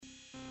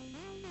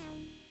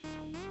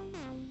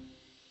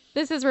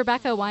This is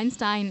Rebecca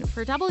Weinstein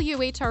for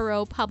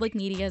WHRO Public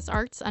Media's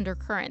Arts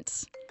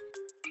Undercurrent.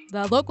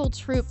 The local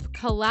troupe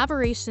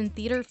CoLABoration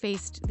Theatre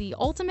faced the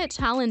ultimate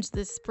challenge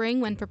this spring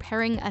when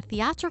preparing a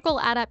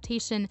theatrical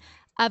adaptation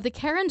of the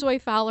Karen Joy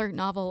Fowler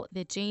novel,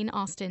 The Jane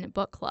Austen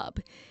Book Club.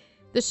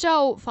 The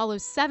show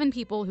follows 7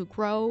 people who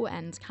grow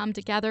and come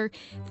together,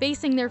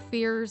 facing their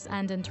fears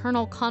and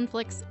internal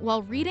conflicts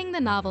while reading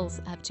the novels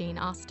of Jane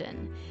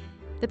Austen.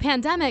 The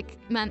pandemic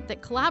meant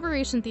that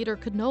CoLABoration Theatre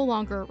could no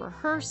longer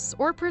rehearse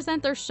or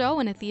present their show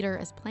in a theater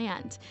as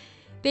planned.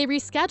 They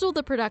rescheduled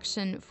the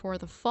production for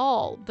the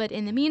fall, but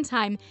in the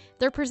meantime,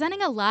 they're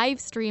presenting a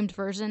live-streamed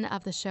version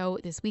of the show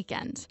this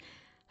weekend.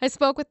 I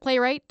spoke with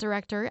playwright,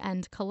 director,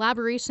 and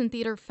CoLABoration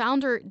Theatre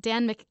founder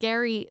Dan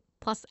McGary,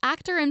 plus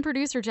actor and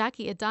producer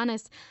Jackie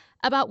Adonis,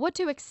 about what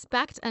to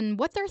expect and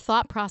what their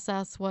thought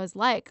process was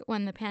like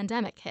when the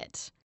pandemic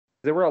hit.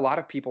 There were a lot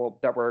of people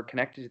that were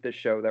connected to this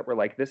show that were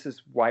like, this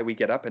is why we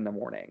get up in the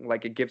morning.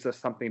 Like, it gives us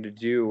something to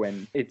do,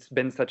 and it's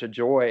been such a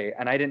joy.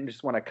 And I didn't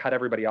just want to cut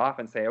everybody off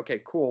and say,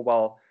 okay, cool,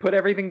 well, put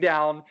everything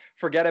down,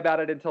 forget about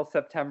it until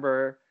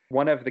September.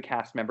 One of the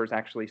cast members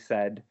actually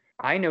said,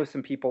 I know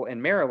some people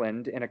in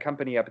Maryland in a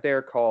company up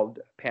there called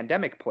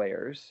Pandemic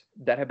Players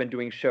that have been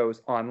doing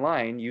shows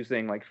online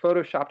using like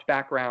photoshopped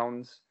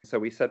backgrounds. So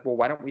we said, well,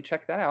 why don't we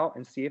check that out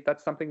and see if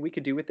that's something we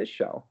could do with this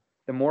show?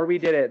 The more we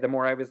did it, the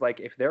more I was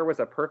like, if there was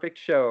a perfect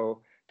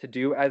show to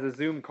do as a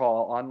Zoom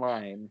call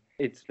online,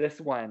 it's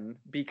this one,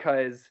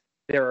 because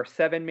there are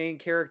 7 main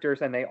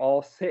characters and they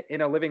all sit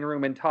in a living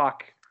room and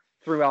talk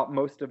throughout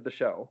most of the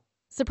show.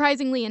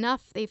 Surprisingly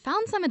enough, they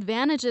found some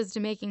advantages to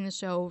making the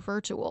show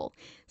virtual,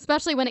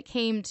 especially when it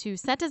came to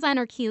set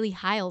designer Keely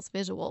Heil's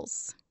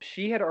visuals.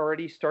 She had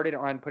already started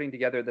on putting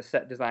together the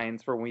set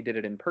designs for when we did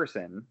it in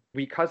person.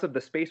 Because of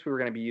the space we were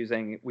going to be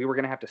using, we were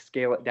going to have to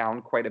scale it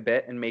down quite a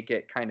bit and make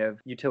it kind of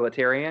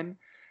utilitarian.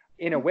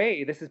 In a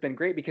way, this has been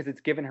great because it's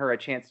given her a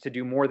chance to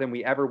do more than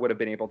we ever would have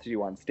been able to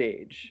do on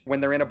stage. When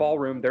they're in a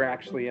ballroom, they're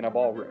actually in a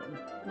ballroom.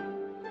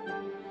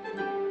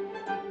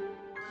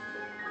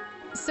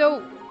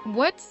 So,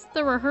 what's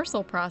the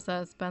rehearsal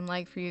process been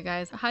like for you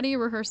guys? How do you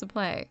rehearse a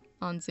play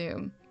on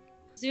Zoom?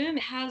 Zoom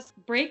has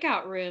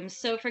breakout rooms.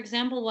 So, for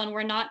example, when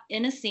we're not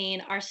in a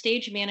scene, our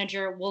stage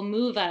manager will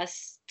move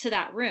us to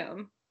that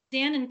room.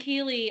 Dan and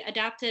Keely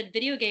adapted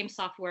video game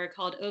software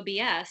called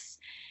OBS.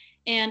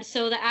 And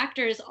so the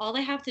actors, all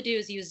they have to do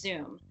is use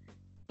Zoom.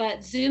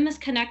 But Zoom is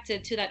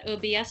connected to that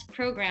OBS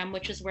program,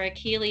 which is where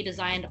Keely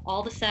designed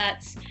all the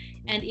sets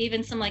and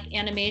even some like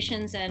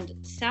animations and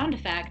sound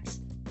effects.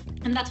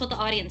 And that's what the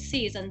audience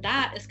sees. And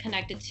that is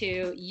connected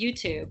to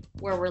YouTube,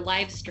 where we're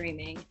live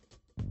streaming.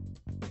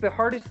 The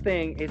hardest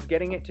thing is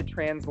getting it to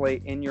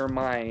translate in your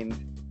mind.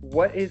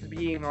 What is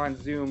being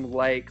on Zoom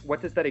like?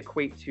 What does that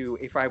equate to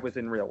if I was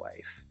in real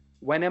life?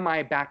 When am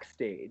I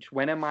backstage?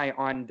 When am I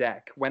on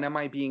deck? When am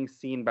I being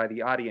seen by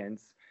the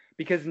audience?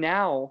 Because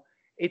now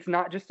it's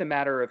not just a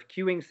matter of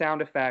cueing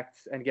sound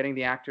effects and getting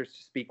the actors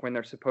to speak when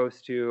they're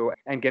supposed to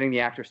and getting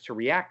the actors to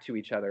react to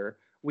each other.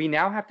 We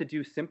now have to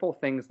do simple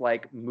things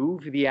like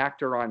move the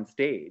actor on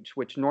stage,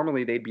 which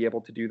normally they'd be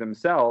able to do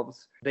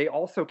themselves. They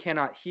also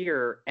cannot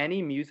hear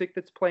any music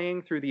that's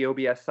playing through the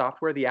OBS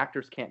software. The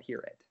actors can't hear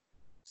it.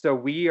 So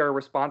we are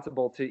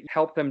responsible to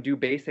help them do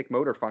basic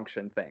motor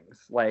function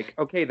things like,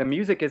 okay, the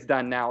music is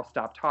done now,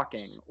 stop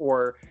talking,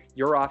 or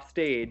you're off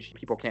stage,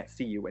 people can't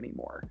see you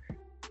anymore.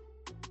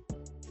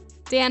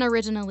 Dan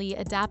originally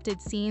adapted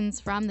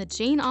scenes from the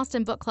Jane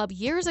Austen Book Club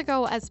years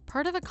ago as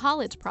part of a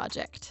college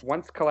project.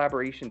 Once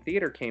CoLABoration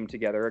Theatre came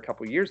together a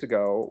couple years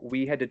ago,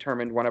 we had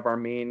determined one of our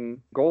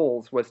main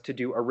goals was to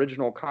do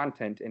original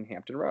content in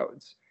Hampton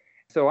Roads.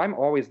 So I'm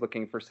always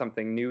looking for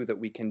something new that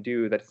we can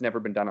do that's never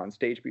been done on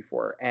stage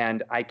before.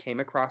 And I came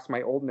across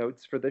my old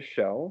notes for this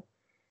show,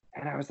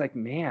 and I was like,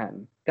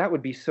 man, that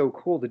would be so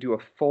cool to do a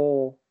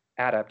full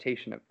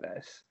adaptation of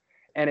this.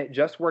 And it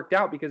just worked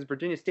out because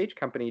Virginia Stage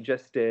Company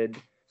just did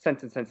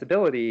Sense and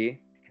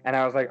Sensibility, and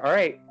I was like, all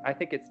right, I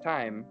think it's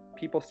time.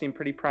 People seem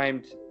pretty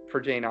primed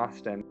for Jane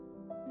Austen.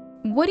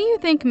 What do you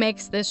think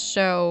makes this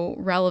show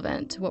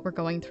relevant to what we're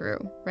going through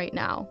right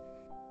now?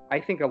 I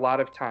think a lot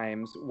of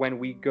times when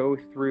we go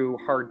through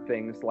hard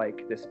things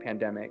like this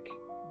pandemic,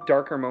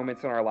 darker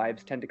moments in our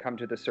lives tend to come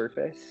to the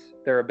surface.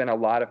 There have been a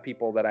lot of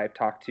people that I've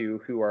talked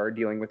to who are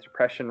dealing with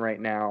depression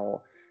right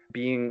now.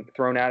 Being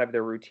thrown out of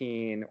their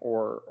routine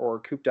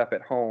or cooped up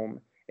at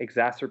home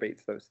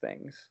exacerbates those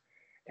things.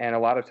 And a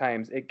lot of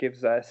times it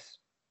gives us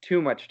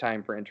too much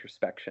time for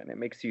introspection. It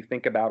makes you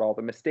think about all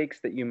the mistakes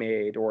that you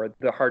made or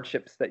the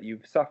hardships that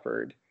you've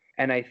suffered.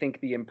 And I think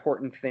the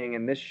important thing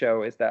in this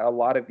show is that a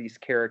lot of these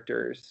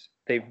characters,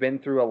 they've been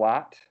through a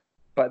lot,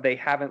 but they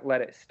haven't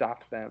let it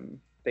stop them.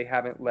 They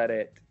haven't let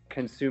it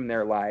consume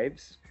their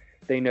lives.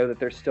 They know that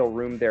there's still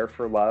room there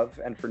for love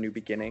and for new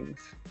beginnings.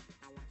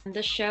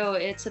 This show,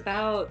 it's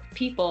about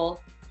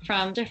people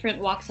from different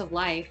walks of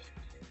life.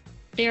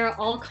 They're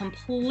all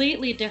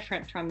completely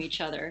different from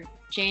each other.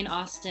 Jane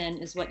Austen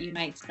is what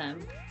unites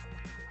them.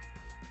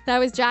 That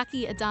was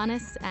Jackie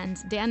Adonis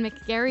and Dan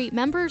McGary,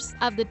 members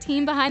of the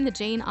team behind the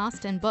Jane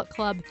Austen Book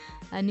Club,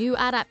 a new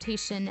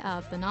adaptation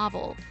of the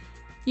novel.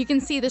 You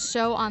can see the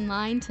show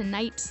online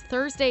tonight,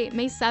 Thursday,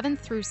 May 7th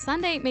through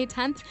Sunday, May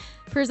 10th,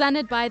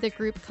 presented by the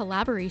group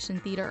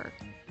CoLABoration Theatre.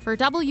 For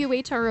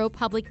WHRO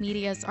Public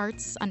Media's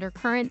Arts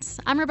Undercurrents,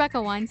 I'm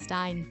Rebecca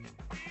Weinstein.